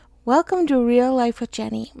Welcome to Real Life with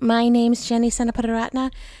Jenny. My name's Jenny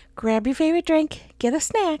Senaparatna. Grab your favorite drink, get a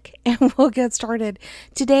snack, and we'll get started.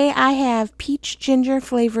 Today I have peach ginger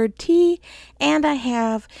flavored tea, and I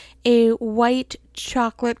have a white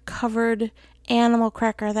chocolate covered animal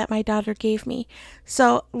cracker that my daughter gave me.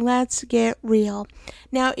 So let's get real.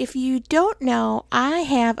 Now, if you don't know, I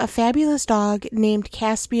have a fabulous dog named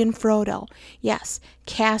Caspian Frodo. Yes,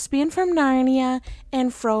 Caspian from Narnia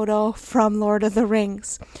and Frodo from Lord of the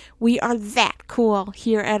Rings. We are that cool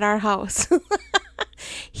here at our house.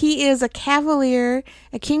 He is a Cavalier,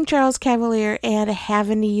 a King Charles Cavalier, and a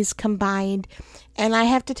Havanese combined. And I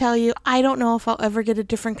have to tell you, I don't know if I'll ever get a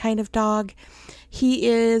different kind of dog. He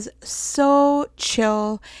is so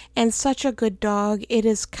chill and such a good dog. It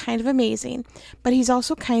is kind of amazing, but he's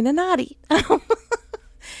also kind of naughty.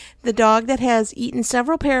 The dog that has eaten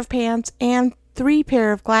several pair of pants and 3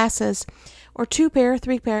 pair of glasses, or 2 pair,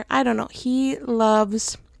 3 pair, I don't know. He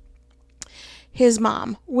loves his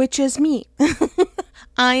mom, which is me.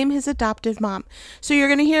 I am his adoptive mom. So you're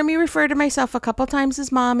going to hear me refer to myself a couple times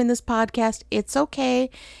as mom in this podcast. It's okay.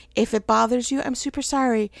 If it bothers you, I'm super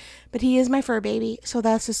sorry. But he is my fur baby, so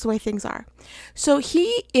that's just the way things are. So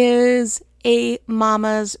he is a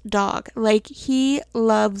mama's dog. Like, he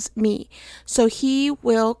loves me. So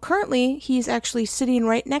he's actually sitting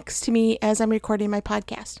right next to me as I'm recording my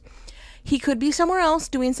podcast. He could be somewhere else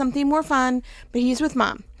doing something more fun, but he's with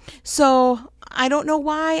mom. So I don't know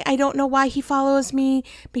why. I don't know why he follows me,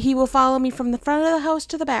 but he will follow me from the front of the house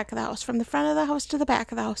to the back of the house, from the front of the house to the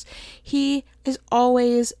back of the house. He is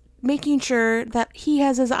always making sure that he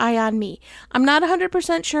has his eye on me. I'm not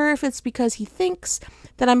 100% sure if it's because he thinks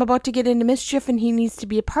that I'm about to get into mischief and he needs to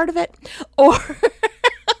be a part of it, or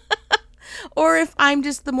or if I'm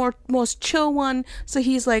just the most chill one, so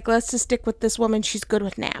he's like, let's just stick with this woman. She's good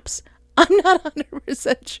with naps. I'm not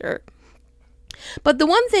 100% sure. But the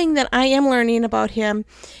one thing that I am learning about him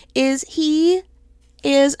is he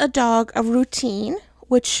is a dog of routine,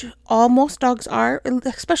 which most dogs are,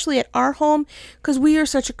 especially at our home, because we are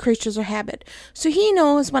such a creatures of habit. So he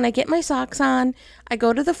knows when I get my socks on, I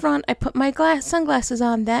go to the front, I put my sunglasses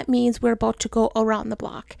on, that means we're about to go around the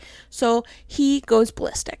block. So he goes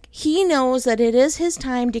ballistic. He knows that it is his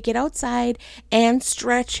time to get outside and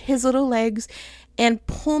stretch his little legs and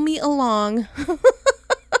pull me along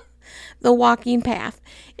the walking path.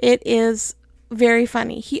 It is very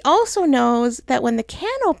funny. He also knows that when the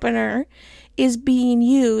can opener is being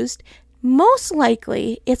used, most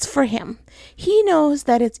likely it's for him. He knows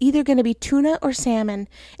that it's either going to be tuna or salmon,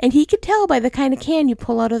 and he could tell by the kind of can you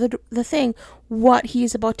pull out of the thing what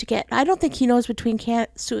he's about to get. I don't think he knows between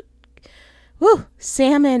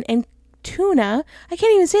salmon and tuna. I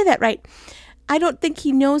can't even say that right. I don't think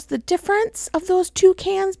he knows the difference of those 2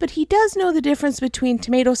 cans, but he does know the difference between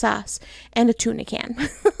tomato sauce and a tuna can.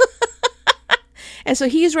 And so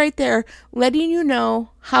he's right there letting you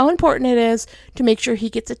know how important it is to make sure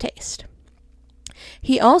he gets a taste.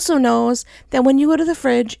 He also knows that when you go to the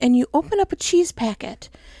fridge and you open up a cheese packet,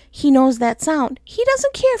 he knows that sound. He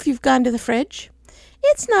doesn't care if you've gone to the fridge.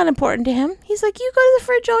 It's not important to him. He's like, you go to the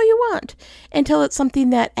fridge all you want, until it's something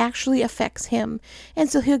that actually affects him. And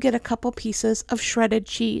so he'll get a couple pieces of shredded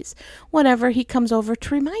cheese whenever he comes over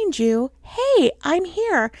to remind you, hey, I'm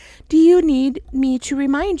here. Do you need me to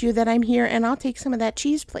remind you that I'm here, and I'll take some of that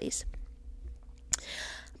cheese, please?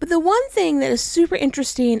 But the one thing that is super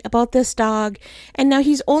interesting about this dog, and now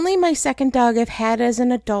he's only my second dog I've had as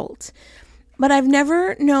an adult, but I've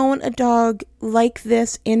never known a dog like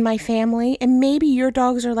this in my family, and maybe your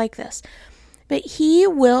dogs are like this. But he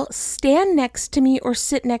will stand next to me or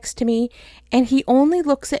sit next to me, and he only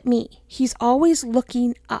looks at me. He's always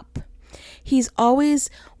looking up. He's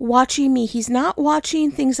always watching me. He's not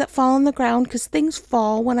watching things that fall on the ground, because things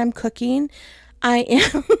fall when I'm cooking. Maybe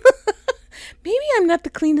I'm not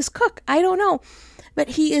the cleanest cook. I don't know.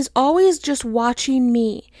 But he is always just watching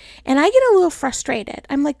me. And I get a little frustrated.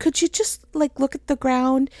 I'm like, could you just look at the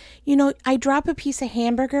ground? You know, I drop a piece of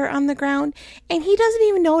hamburger on the ground and he doesn't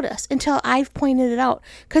even notice until I've pointed it out,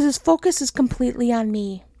 because his focus is completely on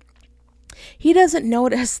me. He doesn't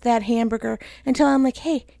notice that hamburger until I'm like,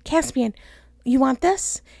 hey, Caspian, you want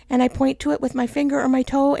this? And I point to it with my finger or my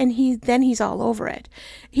toe, and he's all over it.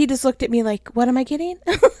 He just looked at me like, what am I getting?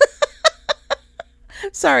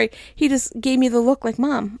 Sorry, he just gave me the look like,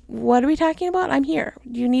 Mom, what are we talking about? I'm here.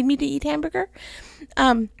 Do you need me to eat hamburger?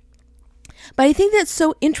 But I think that's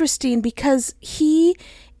so interesting, because he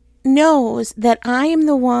knows that I am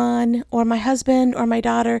the one, or my husband or my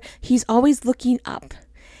daughter, he's always looking up.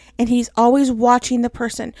 And he's always watching the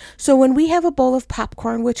person. So when we have a bowl of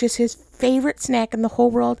popcorn, which is his favorite snack in the whole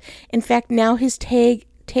world, in fact, now his tag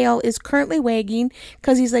tail is currently wagging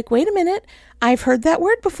because he's like, wait a minute, I've heard that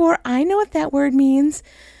word before. I know what that word means.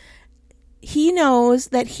 He knows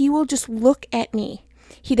that he will just look at me.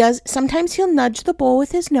 Sometimes he'll nudge the bowl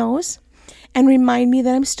with his nose and remind me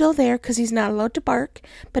that I'm still there because he's not allowed to bark.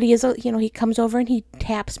 But he comes over and he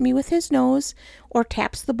taps me with his nose or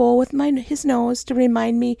taps the bowl with his nose to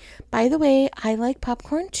remind me, by the way, I like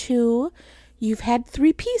popcorn too. You've had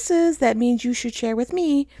 3 pieces. That means you should share with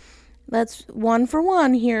me. That's 1 for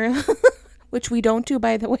 1 here, which we don't do,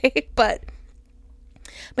 by the way, but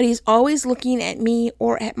he's always looking at me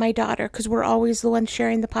or at my daughter because we're always the ones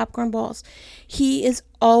sharing the popcorn bowls. He is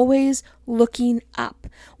always looking up.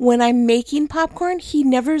 When I'm making popcorn, he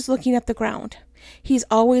never is looking at the ground. He's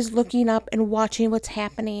always looking up and watching what's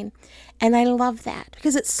happening. And I love that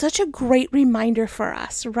because it's such a great reminder for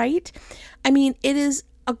us, right? I mean, it is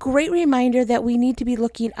a great reminder that we need to be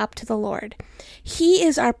looking up to the Lord. He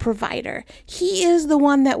is our provider. He is the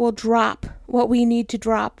one that will drop what we need to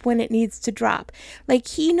drop when it needs to drop. Like,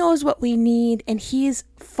 he knows what we need and he's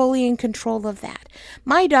fully in control of that.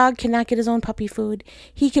 My dog cannot get his own puppy food.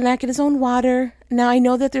 He cannot get his own water. Now, I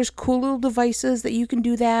know that there's cool little devices that you can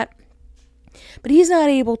do that, but he's not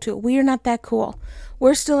able to. We are not that cool.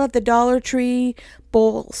 We're still at the Dollar Tree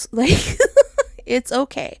bowls. Like, it's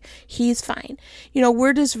okay. He's fine.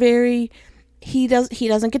 We're just he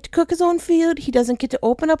doesn't get to cook his own food. He doesn't get to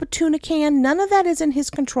open up a tuna can. None of that is in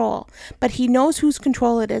his control, but he knows whose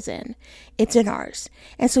control it is in. It's in ours.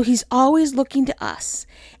 And so he's always looking to us,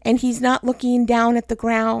 and he's not looking down at the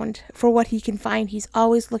ground for what he can find. He's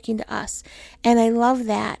always looking to us. And I love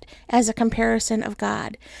that as a comparison of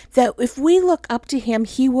God, that if we look up to him,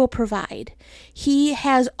 he will provide. He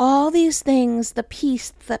has all these things, the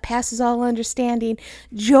peace that passes all understanding,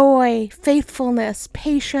 joy, faithfulness,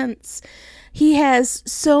 patience. He has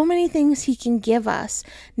so many things he can give us,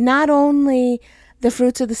 not only the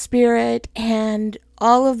fruits of the Spirit and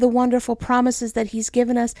all of the wonderful promises that he's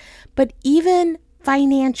given us, but even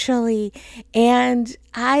financially. And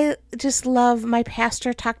I just love, my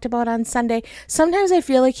pastor talked about on Sunday. Sometimes I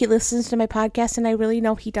feel like he listens to my podcast and I really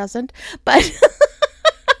know he doesn't, but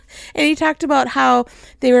and he talked about how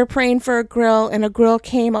they were praying for a grill and a grill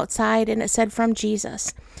came outside and it said, from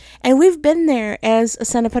Jesus. And we've been there as a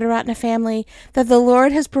Senaparatna family, that the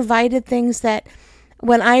Lord has provided things that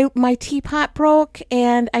when my teapot broke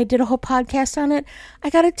and I did a whole podcast on it, I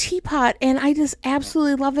got a teapot and I just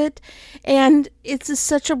absolutely love it. And it's just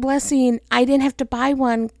such a blessing. I didn't have to buy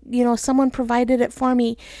one. Someone provided it for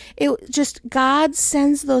me. It just, God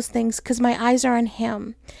sends those things because my eyes are on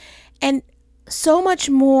him. And so much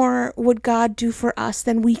more would God do for us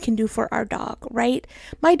than we can do for our dog, right?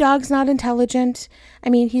 My dog's not intelligent. I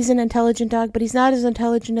mean, he's an intelligent dog, but he's not as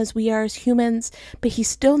intelligent as we are as humans. But he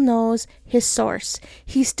still knows his source.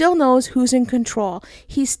 He still knows who's in control.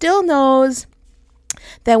 He still knows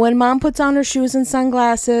that when mom puts on her shoes and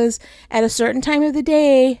sunglasses at a certain time of the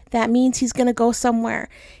day, that means he's going to go somewhere.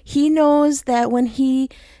 He knows that when he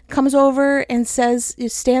comes over and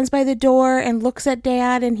stands by the door and looks at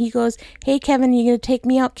dad and he goes, hey, Kevin, you going to take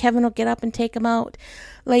me out? Kevin will get up and take him out.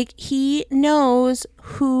 Like, he knows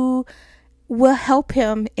who will help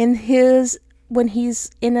him when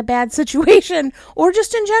he's in a bad situation or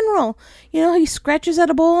just in general. He scratches at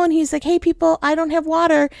a bowl and he's like, hey, people, I don't have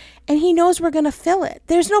water. And he knows we're going to fill it.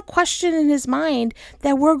 There's no question in his mind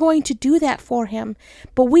that we're going to do that for him.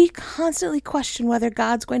 But we constantly question whether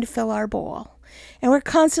God's going to fill our bowl. And we're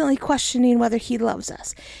constantly questioning whether he loves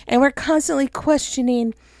us. And we're constantly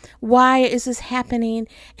questioning, why is this happening?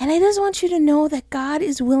 And I just want you to know that God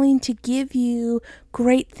is willing to give you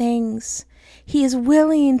great things. He is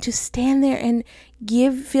willing to stand there and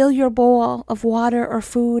fill your bowl of water or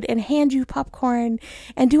food and hand you popcorn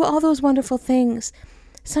and do all those wonderful things.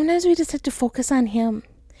 Sometimes we just have to focus on him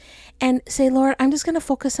and say, Lord, I'm just going to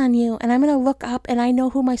focus on you, and I'm going to look up, and I know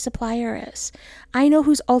who my supplier is. I know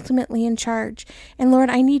who's ultimately in charge. And Lord,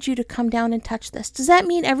 I need you to come down and touch this. Does that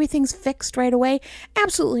mean everything's fixed right away?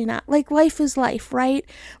 Absolutely not. Like, life is life, right?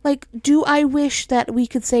 Like, do I wish that we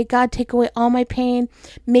could say, God, take away all my pain,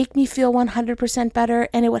 make me feel 100% better,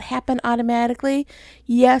 and it would happen automatically?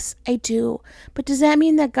 Yes, I do. But does that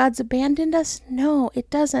mean that God's abandoned us? No, it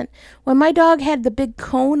doesn't. When my dog had the big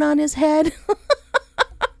cone on his head,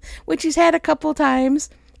 which he's had a couple times,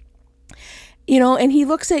 and he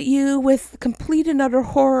looks at you with complete and utter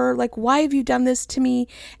horror, like, why have you done this to me?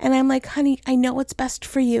 And I'm like, honey, I know what's best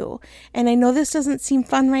for you. And I know this doesn't seem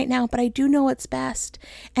fun right now, but I do know what's best.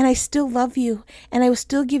 And I still love you. And I will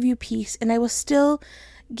still give you peace. And I will still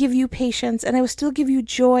give you patience. And I will still give you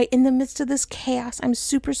joy in the midst of this chaos. I'm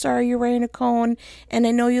super sorry you're wearing a cone. And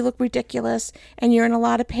I know you look ridiculous. And you're in a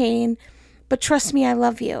lot of pain. but trust me, I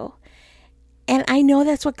love you. And I know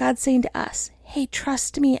that's what God's saying to us. Hey,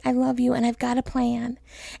 trust me, I love you, and I've got a plan.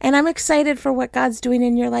 And I'm excited for what God's doing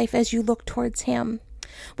in your life as you look towards Him.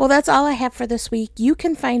 Well, that's all I have for this week. You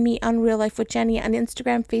can find me on Real Life with Jenny on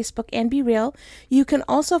Instagram, Facebook, and Be Real. You can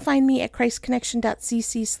also find me at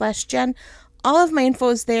christconnection.cc/Jen. All of my info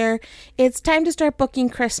is there. It's time to start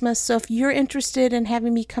booking Christmas, so if you're interested in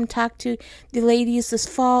having me come talk to the ladies this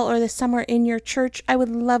fall or this summer in your church, I would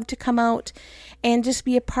love to come out and just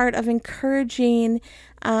be a part of encouraging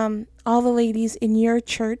all the ladies in your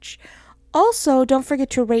church. Also, don't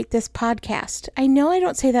forget to rate this podcast. I know I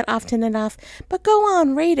don't say that often enough, but go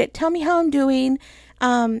on, rate it. Tell me how I'm doing,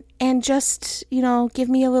 and just, give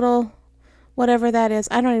me a little whatever that is.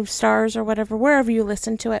 I don't know, stars or whatever, wherever you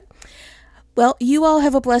listen to it. Well, you all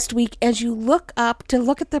have a blessed week as you look at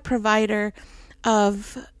the provider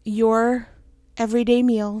of your everyday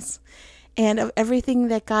meals and of everything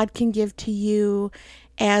that God can give to you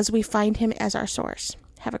as we find Him as our source.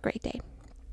 Have a great day.